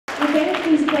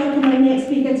welcome our next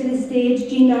speaker to the stage,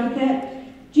 Jean Urquhart.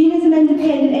 Jean is an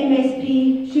independent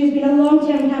MSP. She has been a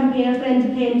long-term campaigner for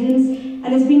independence and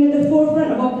has been at the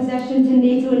forefront of opposition to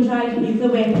NATO and Trident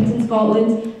nuclear weapons in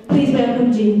Scotland. Please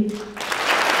welcome Jean.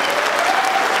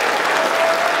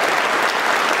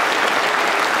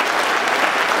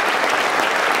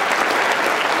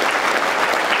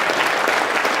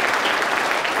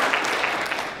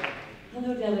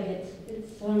 Hello delegates. It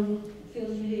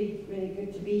feels really, really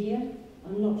good to be here.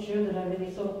 I'm not sure that I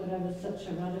really thought that I was such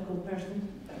a radical person,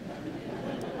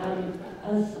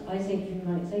 as I think you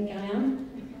might think I am.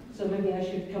 So maybe I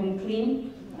should come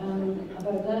clean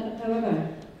about that, however.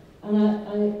 And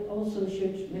I also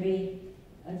should maybe,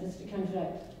 just to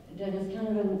counteract Dennis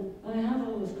Canavan, I have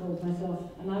always called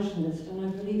myself a nationalist, and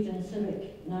I've believed in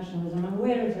civic nationalism. I'm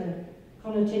aware of the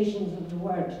connotations of the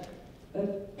word,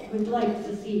 but we'd like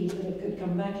to see that it could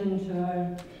come back into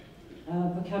our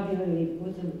vocabulary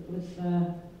with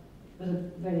a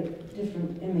very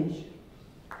different image.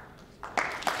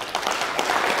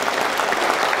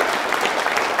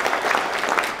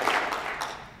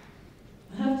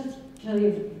 I have to tell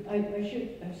you, I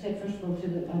should have said first of all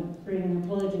that I'm bringing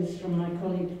apologies from my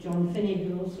colleague John Finney,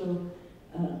 who also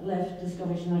left the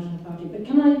Scottish National Party. But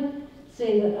can I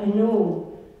say that I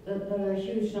know that there are a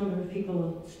huge number of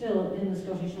people still in the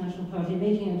Scottish National Party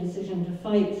making a decision to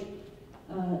fight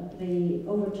the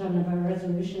overturn of our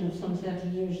resolution of some 30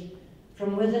 years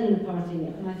from within the party,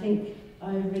 and I think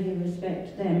I really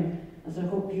respect them, as I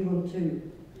hope you will too.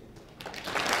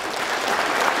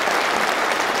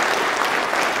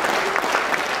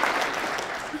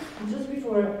 And just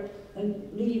before I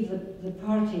leave the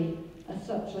party as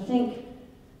such, I think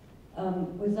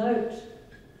without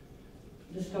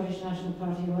the Scottish National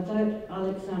Party, without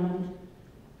Alex Salmond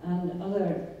and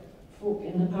other folk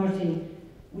in the party,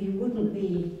 we wouldn't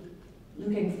be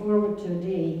looking forward to a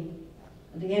day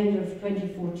at the end of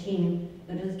 2014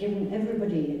 that has given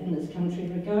everybody in this country,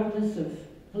 regardless of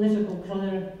political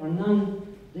colour or none,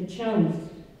 the chance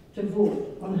to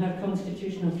vote on her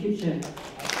constitutional future.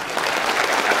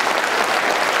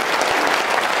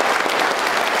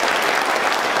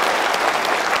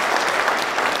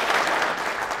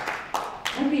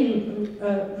 I've been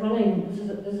running,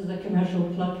 this is a commercial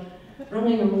plug,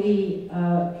 running a wee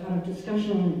kind of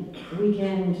discussion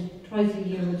weekend twice a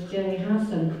year with Jerry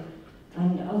Hassan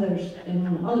and others in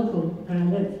Ullapool, where I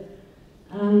live.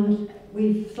 And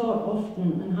we've thought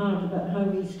often and hard about how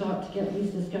we start to get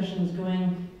these discussions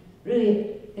going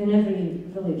really in every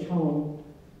village hall.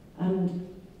 And,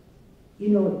 you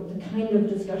know, the kind of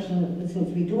discussion that since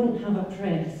we don't have a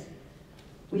press,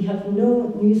 we have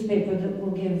no newspaper that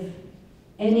will give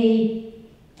any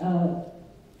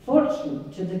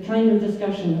fortune to the kind of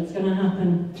discussion that's going to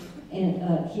happen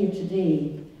here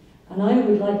today. And I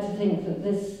would like to think that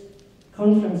this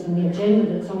conference and the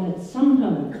agenda that's on it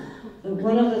somehow, that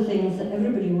one of the things that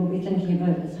everybody will be thinking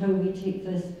about is how we take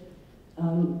this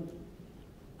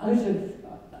out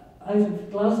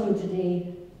of Glasgow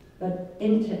today, but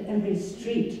into every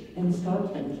street in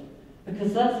Scotland,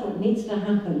 because that's what needs to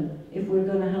happen if we're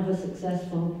going to have a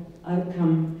successful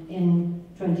outcome in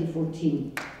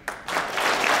 2014.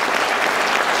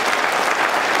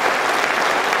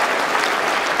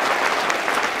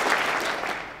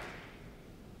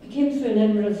 I came through in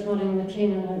Edinburgh this morning on the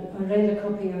train, and I read a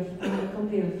copy of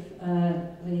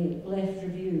the Left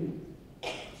Review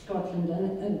Scotland,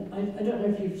 and I don't know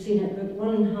if you've seen it, but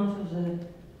one half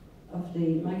of the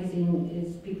magazine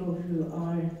is people who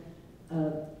are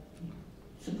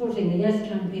supporting the Yes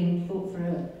campaign, vote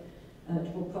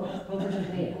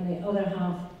positively, and the other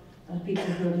half are people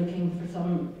who are looking for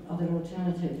some other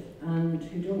alternative and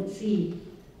who don't see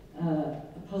a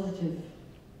positive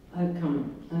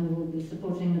outcome and will be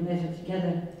supporting the Better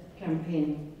Together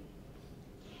campaign.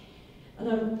 And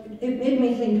it made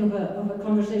me think of a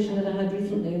conversation that I had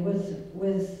recently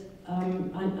with I'm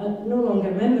no longer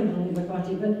a member of the Labour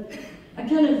Party, but I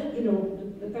kind of, you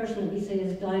know, the person that we say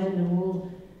has died in the wool,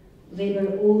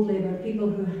 old Labour, people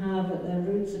who have at their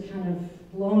roots a kind of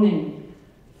longing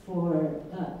for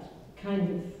that kind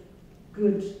of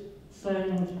good,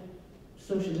 sound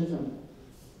socialism.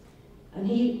 And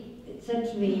he said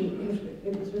to me,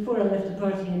 it was before I left the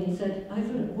party, and he said,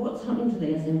 what's happened to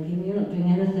the SNP? You're not doing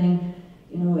anything,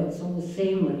 you know, it's all the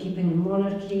same, we're keeping the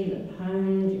monarchy, the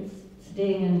pound, you're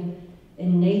staying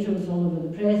in NATO's all over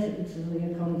the press, it looks as though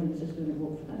your conference is going to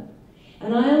vote for that.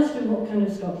 And I asked him what kind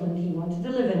of Scotland he wanted to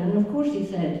live in, and of course he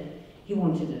said he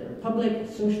wanted a republic,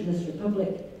 a socialist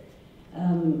republic,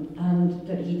 and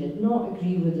that he did not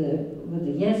agree with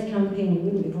the Yes campaign, he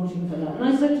wouldn't be voting for that. And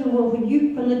I said to him, well,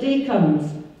 when the day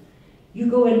comes, you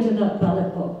go into that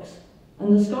ballot box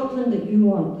and the Scotland that you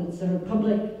want, that's a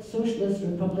republic, socialist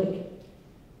republic,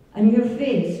 and you're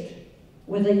faced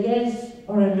with a yes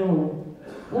or a no,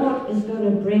 what is going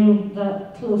to bring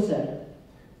that closer?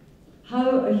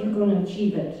 How are you going to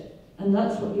achieve it? And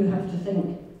that's what you have to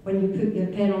think when you put your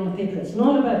pen on the paper. It's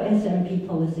not about SNP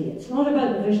policy. It's not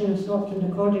about the vision of Scotland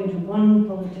according to one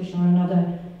politician or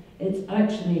another. It's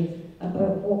actually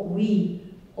about what we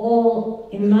all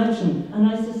imagine. And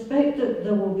I suspect that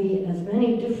there will be as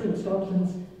many different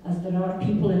Scotlands as there are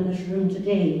people in this room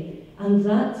today. And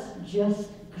that's just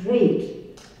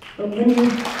great. But when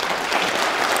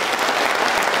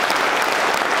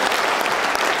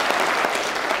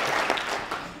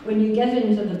you get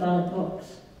into the ballot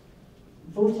box,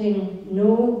 voting no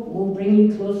will bring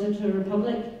you closer to a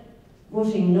republic.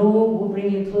 Voting no will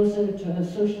bring you closer to a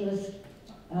socialist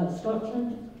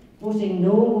Scotland. Voting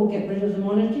no will get rid of the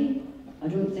monarchy. I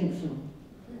don't think so.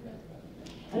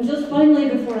 And just finally,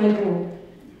 before I go,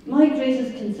 my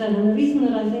greatest concern, and the reason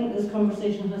that I think this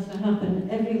conversation has to happen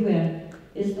everywhere,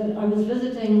 is that I was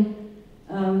visiting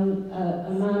a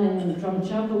man in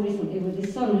Drumchapel recently with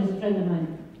his son, who's a friend of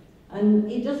mine. And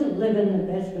he doesn't live in the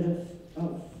best bit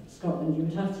of Scotland, you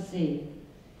would have to say.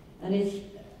 And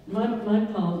my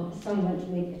pal, his son, went to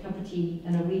make a cup of tea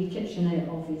in a wee kitchenette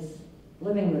of his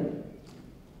living room.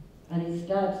 And his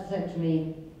dad said to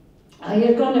me, "Ah,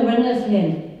 you're going to win this,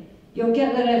 hen. You'll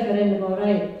get the referendum, all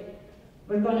right.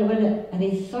 We're going to win it." And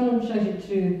his son shouted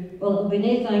through, "Well, it'll be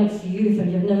no thanks to you for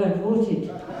you've never voted."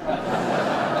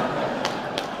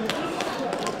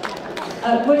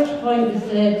 At which point he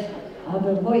said, "Ah,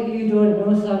 but what you don't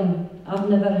know, son, I've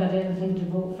never had anything to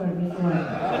vote for before."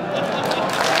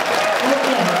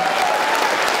 Okay.